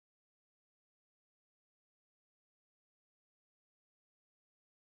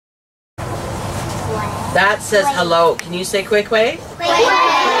That says hello. Can you say quick way?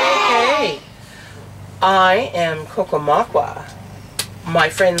 Okay. I am Kokomakwa. My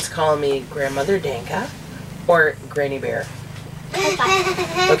friends call me Grandmother Danka or Granny Bear.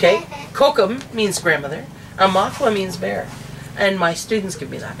 Okay? Kokum means grandmother, and Makwa means bear. And my students give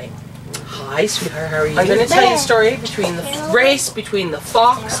me that name. Hi, sweetheart, how are you? I'm going to tell you a story between the race between the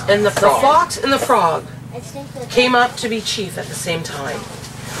fox and the frog. The fox and the frog came up to be chief at the same time.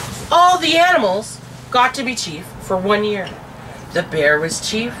 All the animals got to be chief for 1 year. The bear was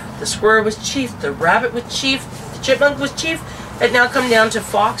chief, the squirrel was chief, the rabbit was chief, the chipmunk was chief. It now come down to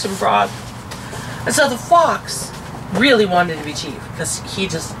fox and frog. And so the fox really wanted to be chief because he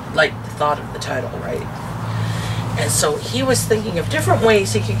just liked the thought of the title, right? And so he was thinking of different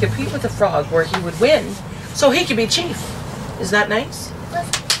ways he could compete with the frog where he would win so he could be chief. Is that nice?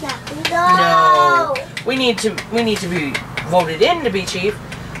 No. We need to be voted in to be chief,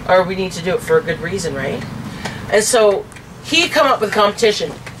 or we need to do it for a good reason, right? And so he come up with a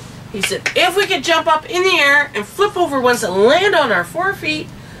competition. He said, if we could jump up in the air and flip over once and land on our 4 feet,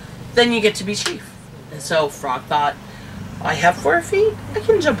 then you get to be chief. And so Frog thought, I have 4 feet, I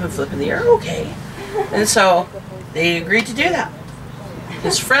can jump and flip in the air, okay. And so they agreed to do that.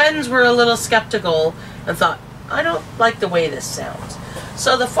 His friends were a little skeptical and thought, I don't like the way this sounds.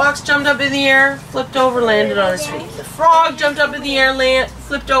 So the fox jumped up in the air, flipped over, landed on his feet. The frog jumped up in the air,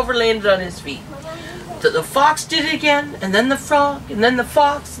 flipped over, landed on his feet. The fox did it again, and then the frog, and then the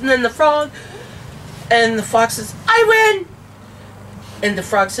fox, and then the frog. And the fox says, I win! And the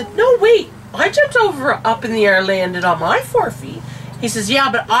frog said, no, wait, I jumped over, up in the air, landed on my 4 feet. He says,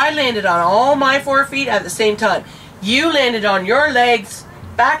 yeah, but I landed on all my 4 feet at the same time. You landed on your legs,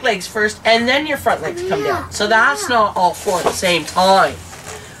 back legs first, and then your front legs come down. So that's not all 4 at the same time.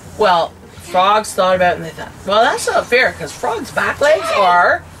 Well, frogs thought about it and they thought, well, that's not fair because frogs' back legs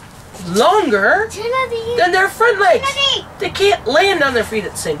are longer than their front legs. They can't land on their feet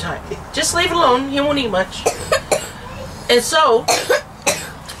at the same time. Just leave it alone. He won't eat much. And so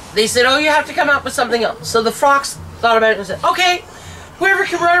they said, oh, you have to come up with something else. So the fox thought about it and said, okay, whoever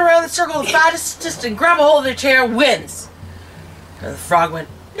can run around the circle the fastest and grab a hold of their tail wins. And the frog went,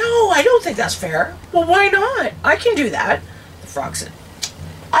 no, I don't think that's fair. Well, why not? I can do that. The frog said,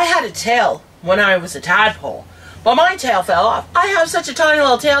 I had a tail when I was a tadpole, but my tail fell off. I have such a tiny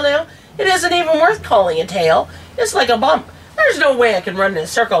little tail now, it isn't even worth calling a tail. It's like a bump. There's no way I can run in a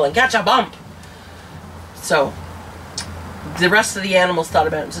circle and catch a bump. So the rest of the animals thought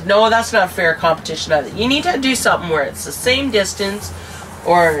about it and said, no, that's not fair competition either. You need to do something where it's the same distance,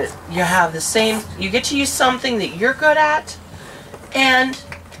 or you have the same, you get to use something that you're good at, and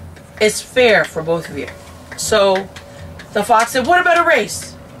it's fair for both of you. So the fox said, what about a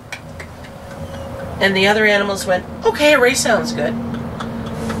race? And the other animals went, okay, a race sounds good.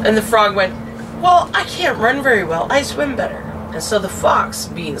 And the frog went, well, I can't run very well. I swim better. And so the fox,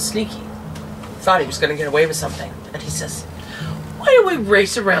 being sneaky, thought he was going to get away with something. And he says, why don't we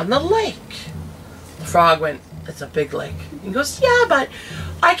race around the lake? The frog went, it's a big lake. He goes, yeah, but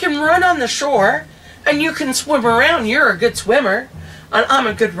I can run on the shore and you can swim around. You're a good swimmer and I'm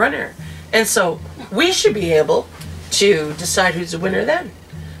a good runner. And so we should be able to decide who's the winner then.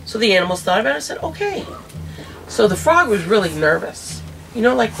 So the animals thought about it and said, okay. So the frog was really nervous. You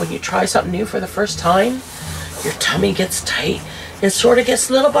know, like when you try something new for the first time, your tummy gets tight and sort of gets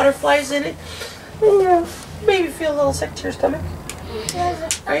little butterflies in it. Maybe feel a little sick to your stomach.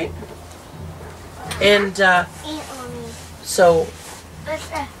 Right? And so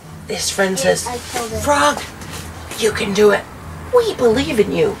his friend says, Frog, you can do it. We believe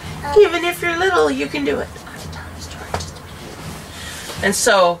in you. Even if you're little, you can do it. And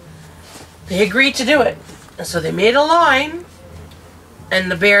so they agreed to do it. And so they made a line, and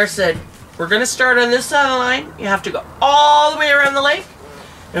the bear said, we're going to start on this side of the line. You have to go all the way around the lake,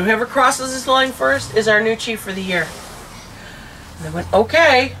 and whoever crosses this line first is our new chief for the year. And they went,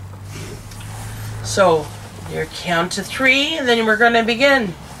 okay. So you count to 3, and then we're going to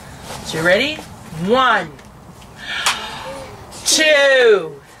begin. So you ready? 1,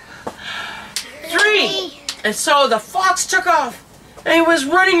 2, 3. And so the fox took off. And he was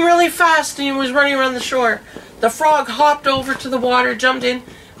running really fast, and he was running around the shore. The frog hopped over to the water, jumped in,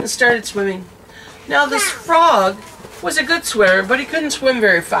 and started swimming. Now this frog was a good swimmer, but he couldn't swim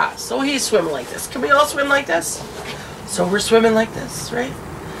very fast. So he's swimming like this. Can we all swim like this? So we're swimming like this, right?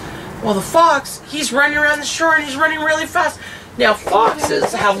 Well, the fox, he's running around the shore, and he's running really fast. Now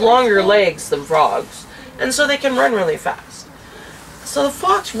foxes have longer legs than frogs, and so they can run really fast. So the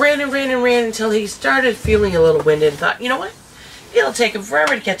fox ran and ran and ran until he started feeling a little winded and thought, you know what? It'll take him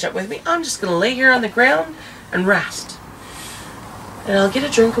forever to catch up with me. I'm just going to lay here on the ground and rest. And I'll get a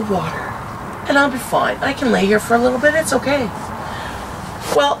drink of water. and I'll be fine. I can lay here for a little bit. It's okay.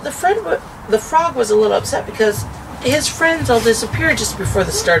 Well, the frog was a little upset because his friends all disappeared just before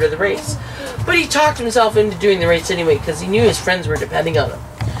the start of the race. But he talked himself into doing the race anyway because he knew his friends were depending on him.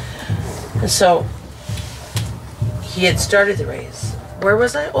 And so he had started the race. Where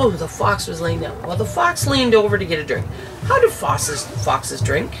was I? Oh, the fox was laying down. Well, the fox leaned over to get a drink. How do foxes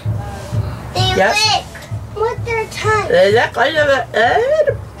drink? They lick with their tongue. They lick like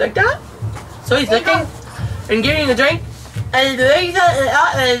that. So he's licking and giving a drink. And he's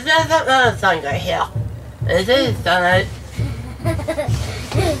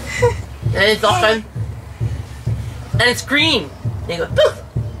looking. And it's green. And he goes, poof.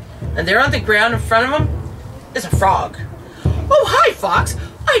 And there on the ground in front of him is a frog. Oh, hi, fox.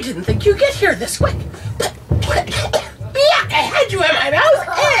 I didn't think you'd get here this quick. But, yuck, I had you in my mouth.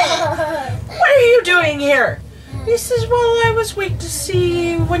 What are you doing here? He says, well, I was waiting to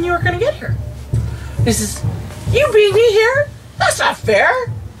see when you were going to get here. He says, you beat me here? That's not fair.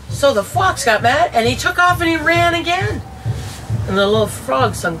 So the fox got mad, and he took off and he ran again. And the little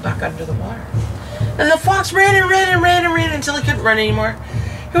frog sunk back under the water. And the fox ran and ran and ran and ran until he couldn't run anymore.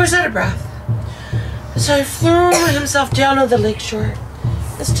 He was out of breath. So he threw himself down on the lakeshore.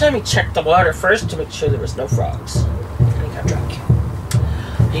 This time he checked the water first to make sure there was no frogs. And he got drunk.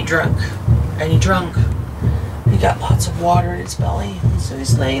 And he drank. And he drunk. He got lots of water in his belly. So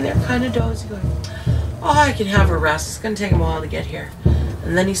he's laying there kind of dozy going, oh, I can have a rest. It's going to take him a while to get here.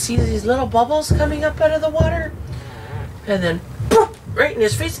 And then he sees these little bubbles coming up out of the water. And then, poof, right in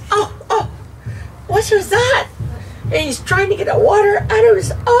his face. Oh, what was that? And he's trying to get the water out of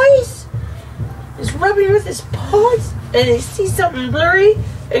his eyes. He's rubbing with his paws. And he sees something blurry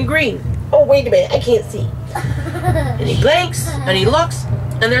and green. Oh, wait a minute. I can't see. And he blinks and he looks.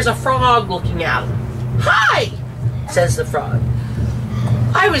 And there's a frog looking at him. Hi, says the frog.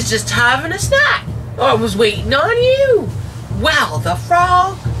 I was just having a snack. I was waiting on you. Well, the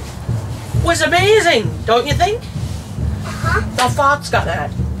frog was amazing, don't you think? The fox got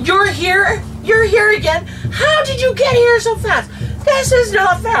mad. You're here? You're here again? How did you get here so fast? This is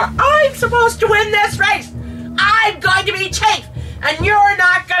not fair. I'm supposed to win this race. I'm going to be chief, and you're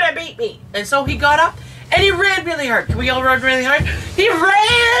not going to beat me. And so he got up, and he ran really hard. Can we all run really hard? He ran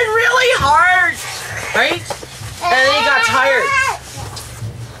really hard, right? And then he got tired.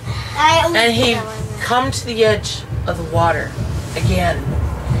 And he come to the edge of the water again.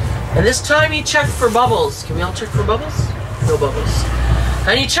 And this time he checked for bubbles. Can we all check for bubbles? No bubbles.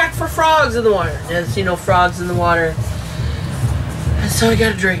 And he checked for frogs in the water. Didn't see no frogs in the water. And so he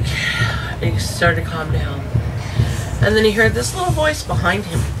got a drink. And he started to calm down. And then he heard this little voice behind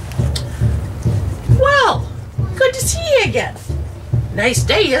him. Well, good to see you again. Nice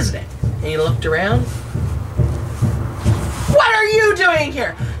day, isn't it? And he looked around. What are you doing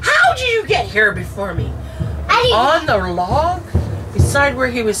here? How did you get here before me? On the log, beside where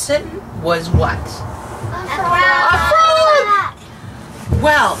he was sitting, was what? A frog.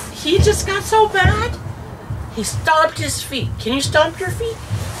 Well, he just got so mad, he stomped his feet. Can you stomp your feet?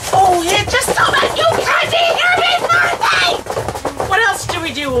 Oh, it's just so mad. You can't be here before me! What else do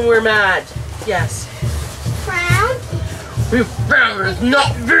we do when we're mad? Yes. Frown. We frown is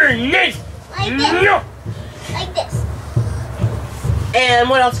not very nice. Like this. No. Like this. And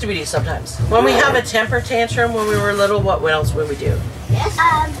what else do we do sometimes? When we have a temper tantrum when we were little, what else would we do? Yes.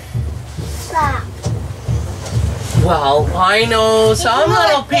 Slap. Well, I know some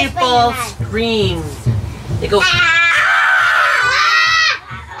little people scream. They go, okay.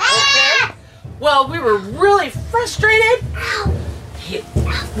 Well, we were really frustrated.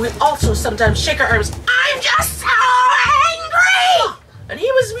 We also sometimes shake our arms. I'm just so angry! And he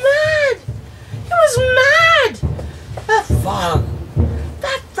was mad. He was mad. That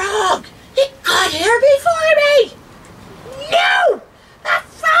frog, he got here before me. No! That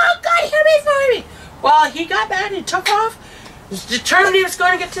frog got here before me. Well, he got mad and took off. He was determined he was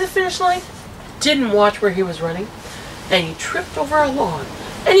going to get to the finish line. Didn't watch where he was running. And he tripped over a log.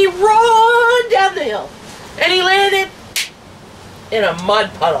 And he rolled down the hill. And he landed in a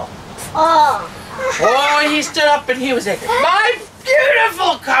mud puddle. Oh, he stood up and he was angry. My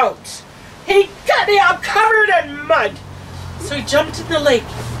beautiful coat! He got me all covered in mud. So he jumped in the lake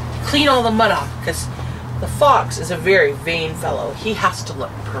to clean all the mud off because the fox is a very vain fellow. He has to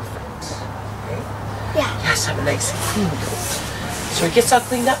look perfect. Okay? yeah. He has to have a nice clean coat. So he gets all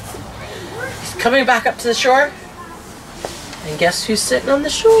cleaned up. He's coming back up to the shore. And guess who's sitting on the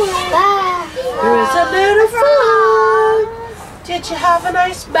shore? There's a little frog. Did you have a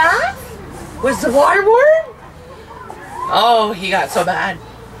nice bath? Was the water warm? Oh, he got so bad.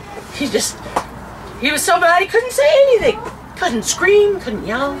 He was so bad he couldn't say anything. Couldn't scream, couldn't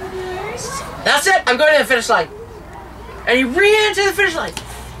yell. That's it. I'm going to the finish line. And he ran to the finish line.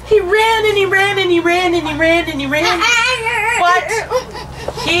 He ran and he ran and he ran and he ran and he ran. But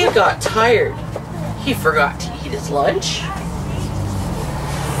he got tired. He forgot to eat his lunch.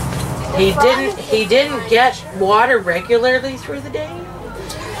 He didn't get water regularly through the day.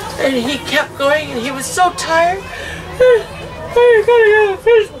 And he kept going and he was so tired.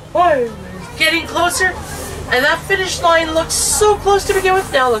 Getting closer. And that finish line looked so close to begin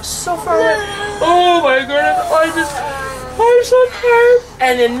with. Now looks so far away. Oh my goodness. I'm so tired.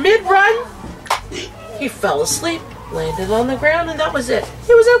 And in mid-run, he fell asleep, landed on the ground, and that was it.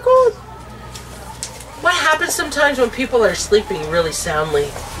 He was out cold. What happens sometimes when people are sleeping really soundly?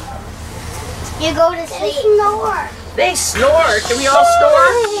 You go to sleep. They snore. They snore. Can we all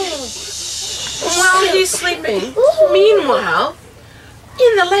snore? While he's sleeping, meanwhile,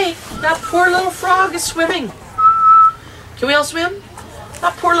 in the lake, that poor little frog is swimming. Can we all swim?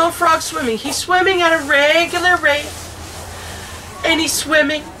 That poor little frog swimming. He's swimming at a regular rate. And he's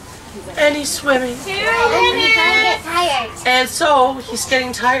swimming. And he's swimming. And he's gonna get tired. And so he's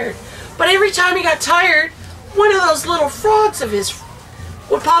getting tired. But every time he got tired, one of those little frogs of his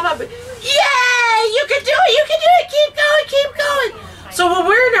would pop up. Yeah, you can do it, you can do it, keep going, keep going. So when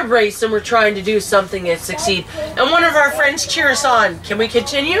we're in a race and we're trying to do something and succeed, and one of our friends cheer us on, can we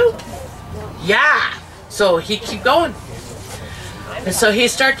continue? Yeah. So he keep going. And so he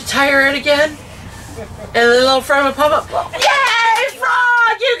start to tire it again. And the little friend would pop up. Yay,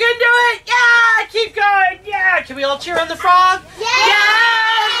 frog, you can do it. Yeah, keep going. Yeah. Can we all cheer on the frog? Yeah,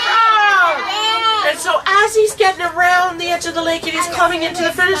 frog. And so as he's getting around the edge of the lake and he's coming into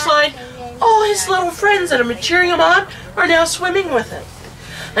the finish line, all his little friends that have been cheering him on are now swimming with him.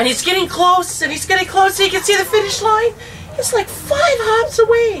 And he's getting close, and he's getting close, so you can see the finish line. It's like 5 hops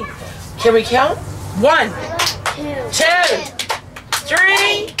away. Can we count? 1, 2,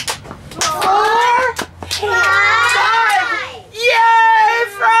 3, 4, 5. Yay,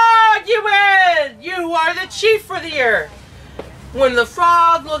 frog, you win. You are the chief for the year. When the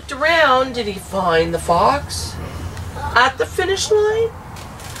frog looked around, did he find the fox at the finish line?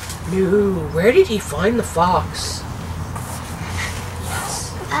 No. Where did he find the fox?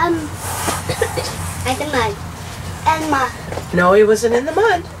 At the mud. And mud. No, he wasn't in the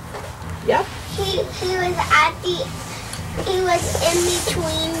mud. Yep. He was in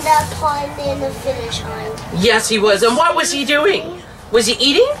between the pond and the finish line. Yes, he was. And what was he doing? Was he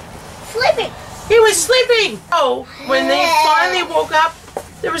eating? Sleeping. He was sleeping. Oh, when they finally woke up,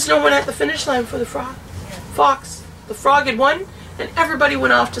 there was no one at the finish line for the fox. The frog had won, and everybody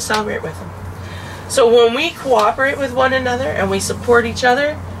went off to celebrate with him. So when we cooperate with one another and we support each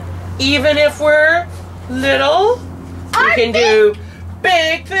other, even if we're little, we can do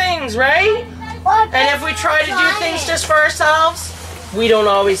big things, right? And if we try to do things just for ourselves, we don't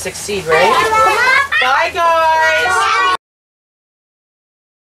always succeed, right? Bye, guys.